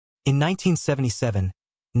In 1977,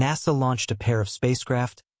 NASA launched a pair of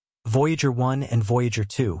spacecraft, Voyager 1 and Voyager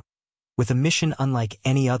 2, with a mission unlike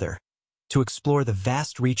any other, to explore the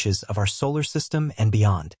vast reaches of our solar system and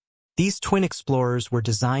beyond. These twin explorers were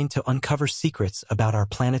designed to uncover secrets about our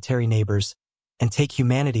planetary neighbors and take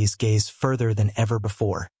humanity's gaze further than ever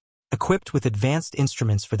before. Equipped with advanced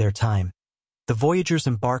instruments for their time, the Voyagers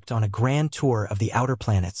embarked on a grand tour of the outer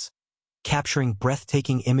planets, capturing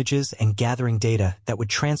breathtaking images and gathering data that would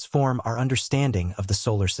transform our understanding of the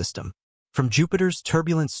solar system. From Jupiter's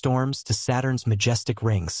turbulent storms to Saturn's majestic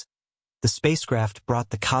rings, the spacecraft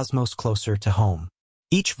brought the cosmos closer to home.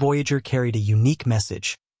 Each Voyager carried a unique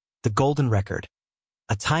message, the Golden Record,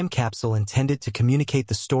 a time capsule intended to communicate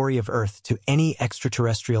the story of Earth to any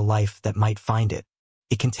extraterrestrial life that might find it.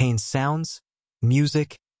 It contains sounds,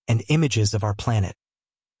 music, and images of our planet,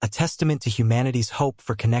 a testament to humanity's hope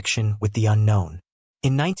for connection with the unknown.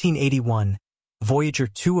 In 1981, Voyager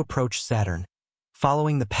 2 approached Saturn,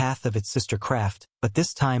 following the path of its sister craft, but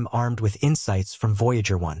this time armed with insights from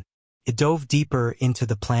Voyager 1. It dove deeper into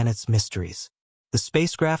the planet's mysteries. The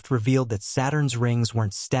spacecraft revealed that Saturn's rings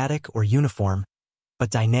weren't static or uniform, but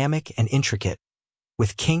dynamic and intricate,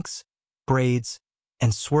 with kinks, braids,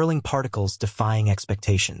 and swirling particles defying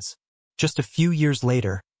expectations. Just a few years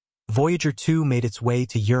later, Voyager 2 made its way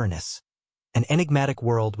to Uranus, an enigmatic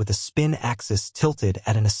world with a spin axis tilted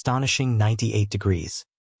at an astonishing 98 degrees.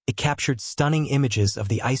 It captured stunning images of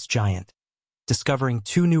the ice giant, discovering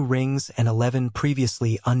 2 new rings and 11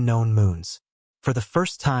 previously unknown moons. For the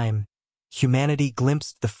first time, humanity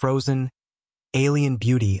glimpsed the frozen, alien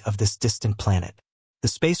beauty of this distant planet. The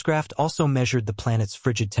spacecraft also measured the planet's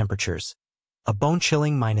frigid temperatures, a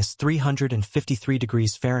bone-chilling -353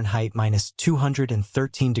 degrees Fahrenheit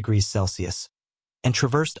 -213 degrees Celsius, and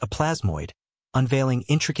traversed a plasmoid, unveiling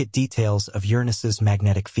intricate details of Uranus's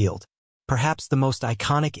magnetic field. Perhaps the most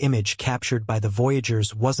iconic image captured by the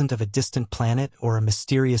Voyagers wasn't of a distant planet or a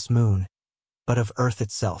mysterious moon, but of Earth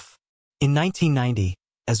itself. In 1990,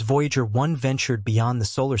 as Voyager 1 ventured beyond the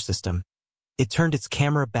solar system, it turned its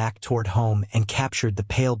camera back toward home and captured the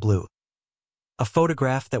pale blue, a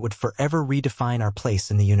photograph that would forever redefine our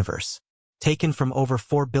place in the universe. Taken from over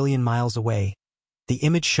 4 billion miles away, the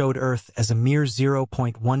image showed Earth as a mere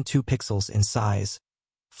 0.12 pixels in size,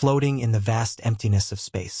 floating in the vast emptiness of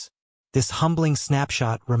space. This humbling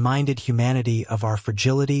snapshot reminded humanity of our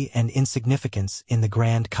fragility and insignificance in the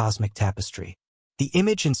grand cosmic tapestry. The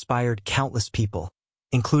image inspired countless people,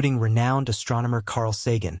 including renowned astronomer Carl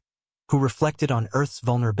Sagan, who reflected on Earth's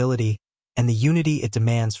vulnerability and the unity it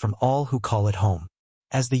demands from all who call it home.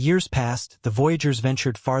 As the years passed, the Voyagers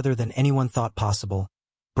ventured farther than anyone thought possible,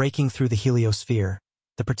 breaking through the heliosphere.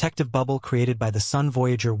 The protective bubble created by the Sun.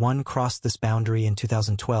 Voyager 1 crossed this boundary in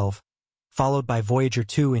 2012, followed by Voyager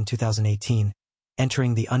 2 in 2018,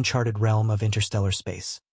 entering the uncharted realm of interstellar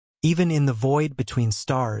space. Even in the void between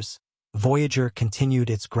stars, Voyager continued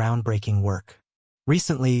its groundbreaking work.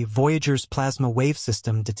 Recently, Voyager's plasma wave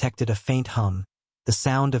system detected a faint hum, the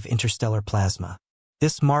sound of interstellar plasma.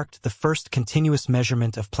 This marked the first continuous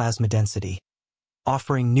measurement of plasma density,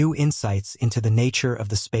 offering new insights into the nature of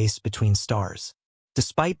the space between stars.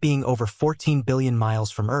 Despite being over 14 billion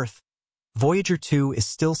miles from Earth, Voyager 2 is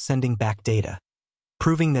still sending back data,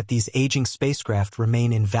 proving that these aging spacecraft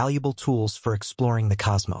remain invaluable tools for exploring the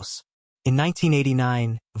cosmos. In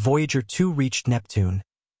 1989, Voyager 2 reached Neptune,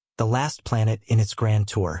 the last planet in its grand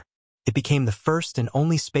tour. It became the first and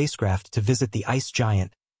only spacecraft to visit the ice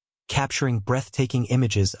giant, capturing breathtaking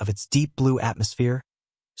images of its deep blue atmosphere,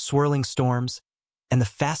 swirling storms, and the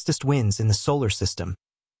fastest winds in the solar system,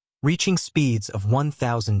 reaching speeds of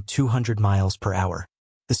 1,200 miles per hour.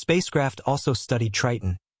 The spacecraft also studied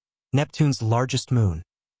Triton, Neptune's largest moon,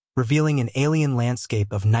 revealing an alien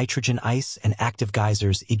landscape of nitrogen ice and active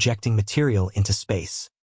geysers ejecting material into space.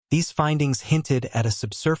 These findings hinted at a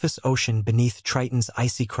subsurface ocean beneath Triton's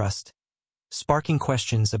icy crust, sparking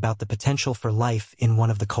questions about the potential for life in one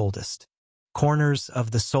of the coldest corners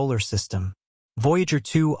of the solar system. Voyager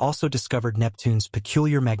 2 also discovered Neptune's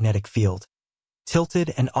peculiar magnetic field,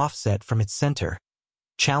 tilted and offset from its center,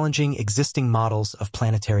 challenging existing models of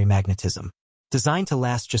planetary magnetism. Designed to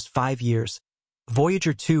last just 5 years,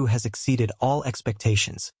 Voyager 2 has exceeded all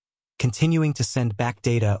expectations, continuing to send back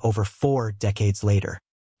data over 4 decades later.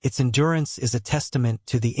 Its endurance is a testament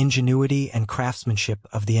to the ingenuity and craftsmanship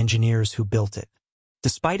of the engineers who built it.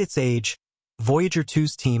 Despite its age, Voyager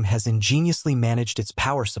 2's team has ingeniously managed its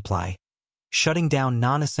power supply, shutting down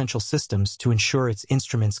non-essential systems to ensure its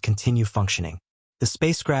instruments continue functioning. The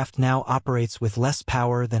spacecraft now operates with less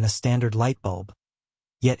power than a standard light bulb,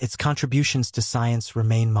 yet its contributions to science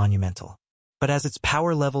remain monumental. But as its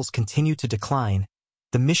power levels continue to decline,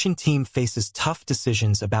 The mission team faces tough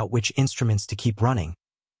decisions about which instruments to keep running,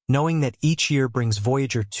 knowing that each year brings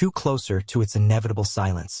Voyager 2 closer to its inevitable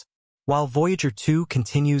silence. While Voyager 2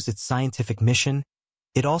 continues its scientific mission,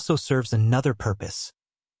 it also serves another purpose,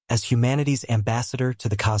 as humanity's ambassador to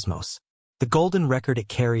the cosmos. The golden record it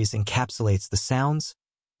carries encapsulates the sounds,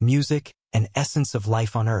 music, and essence of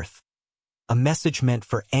life on Earth, a message meant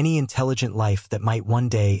for any intelligent life that might one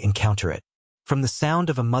day encounter it. From the sound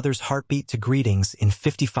of a mother's heartbeat to greetings in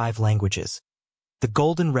 55 languages, the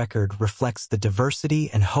golden record reflects the diversity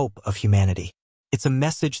and hope of humanity. It's a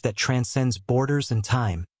message that transcends borders and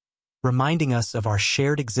time, reminding us of our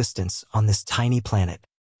shared existence on this tiny planet.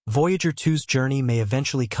 Voyager 2's journey may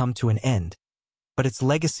eventually come to an end, but its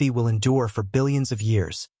legacy will endure for billions of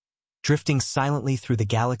years, drifting silently through the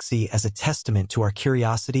galaxy as a testament to our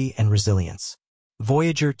curiosity and resilience.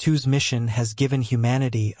 Voyager 2's mission has given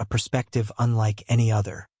humanity a perspective unlike any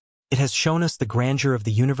other. It has shown us the grandeur of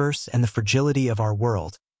the universe and the fragility of our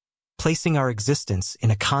world, placing our existence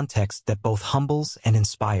in a context that both humbles and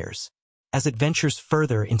inspires. As it ventures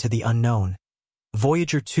further into the unknown,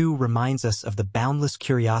 Voyager 2 reminds us of the boundless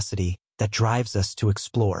curiosity that drives us to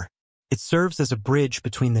explore. It serves as a bridge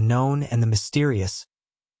between the known and the mysterious,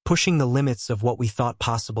 pushing the limits of what we thought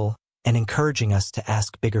possible and encouraging us to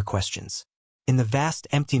ask bigger questions. In the vast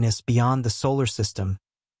emptiness beyond the solar system,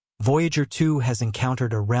 Voyager 2 has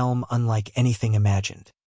encountered a realm unlike anything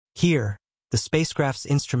imagined. Here, the spacecraft's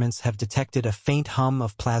instruments have detected a faint hum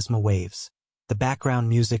of plasma waves, the background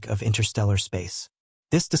music of interstellar space.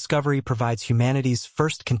 This discovery provides humanity's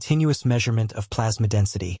first continuous measurement of plasma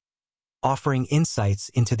density, offering insights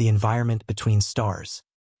into the environment between stars.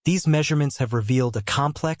 These measurements have revealed a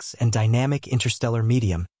complex and dynamic interstellar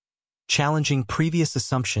medium, challenging previous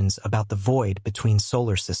assumptions about the void between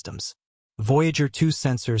solar systems. Voyager 2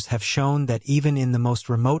 sensors have shown that even in the most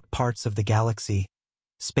remote parts of the galaxy,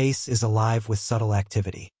 space is alive with subtle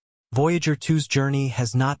activity. Voyager 2's journey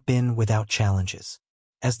has not been without challenges.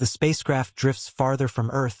 As the spacecraft drifts farther from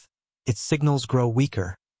Earth, its signals grow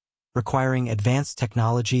weaker, requiring advanced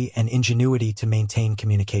technology and ingenuity to maintain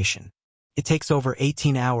communication. It takes over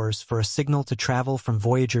 18 hours for a signal to travel from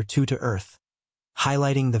Voyager 2 to Earth,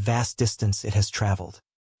 highlighting the vast distance it has traveled.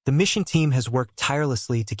 The mission team has worked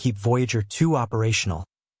tirelessly to keep Voyager 2 operational,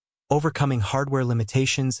 overcoming hardware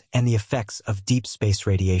limitations and the effects of deep space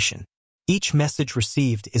radiation. Each message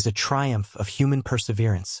received is a triumph of human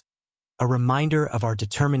perseverance, a reminder of our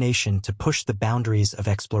determination to push the boundaries of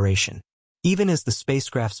exploration. Even as the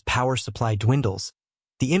spacecraft's power supply dwindles,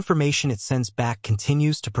 the information it sends back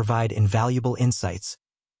continues to provide invaluable insights,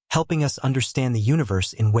 helping us understand the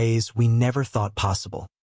universe in ways we never thought possible.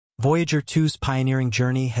 Voyager 2's pioneering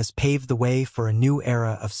journey has paved the way for a new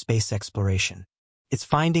era of space exploration. Its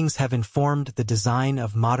findings have informed the design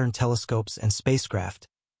of modern telescopes and spacecraft,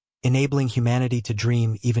 enabling humanity to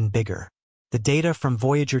dream even bigger. The data from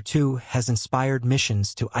Voyager 2 has inspired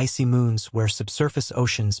missions to icy moons where subsurface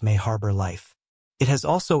oceans may harbor life. It has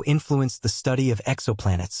also influenced the study of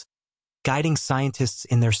exoplanets, guiding scientists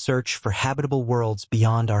in their search for habitable worlds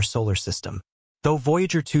beyond our solar system. Though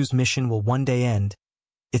Voyager 2's mission will one day end,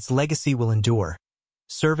 its legacy will endure,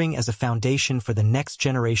 serving as a foundation for the next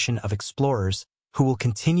generation of explorers who will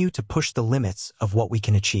continue to push the limits of what we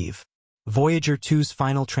can achieve. Voyager 2's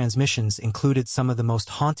final transmissions included some of the most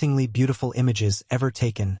hauntingly beautiful images ever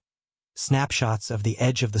taken, snapshots of the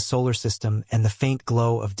edge of the solar system and the faint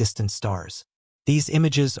glow of distant stars. These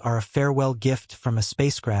images are a farewell gift from a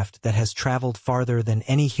spacecraft that has traveled farther than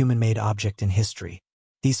any human-made object in history.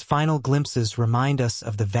 These final glimpses remind us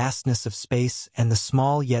of the vastness of space and the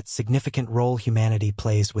small yet significant role humanity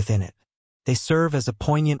plays within it. They serve as a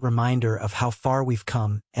poignant reminder of how far we've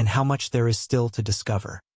come and how much there is still to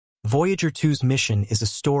discover. Voyager 2's mission is a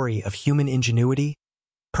story of human ingenuity,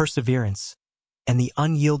 perseverance, and the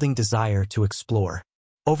unyielding desire to explore.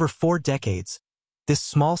 Over 4 decades, this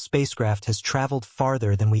small spacecraft has traveled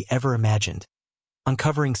farther than we ever imagined,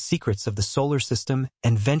 uncovering secrets of the solar system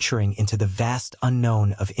and venturing into the vast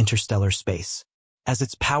unknown of interstellar space. As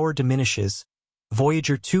its power diminishes,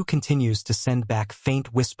 Voyager 2 continues to send back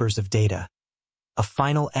faint whispers of data, a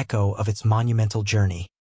final echo of its monumental journey.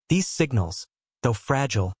 These signals, though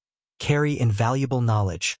fragile, carry invaluable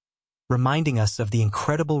knowledge, reminding us of the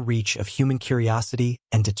incredible reach of human curiosity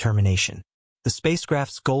and determination. The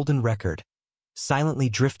spacecraft's golden record, silently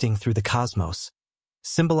drifting through the cosmos,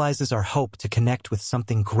 symbolizes our hope to connect with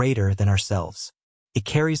something greater than ourselves. It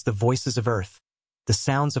carries the voices of Earth, the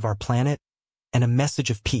sounds of our planet, and a message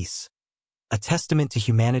of peace, a testament to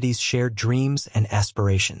humanity's shared dreams and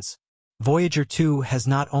aspirations. Voyager 2 has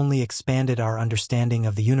not only expanded our understanding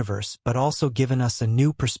of the universe but also given us a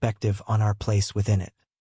new perspective on our place within it.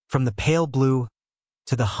 From the pale blue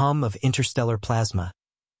to the hum of interstellar plasma,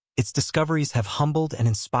 its discoveries have humbled and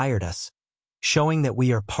inspired us, showing that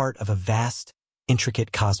we are part of a vast,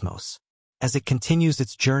 intricate cosmos. As it continues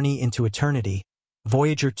its journey into eternity,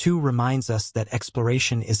 Voyager 2 reminds us that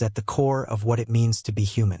exploration is at the core of what it means to be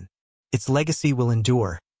human. Its legacy will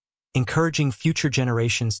endure, encouraging future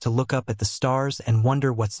generations to look up at the stars and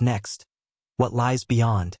wonder what's next, what lies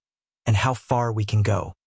beyond, and how far we can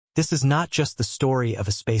go. This is not just the story of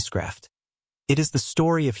a spacecraft. It is the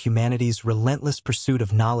story of humanity's relentless pursuit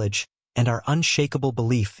of knowledge and our unshakable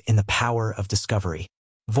belief in the power of discovery.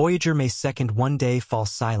 Voyager may second one day fall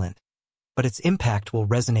silent, but its impact will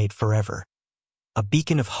resonate forever. A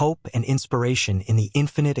beacon of hope and inspiration in the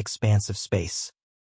infinite expanse of space.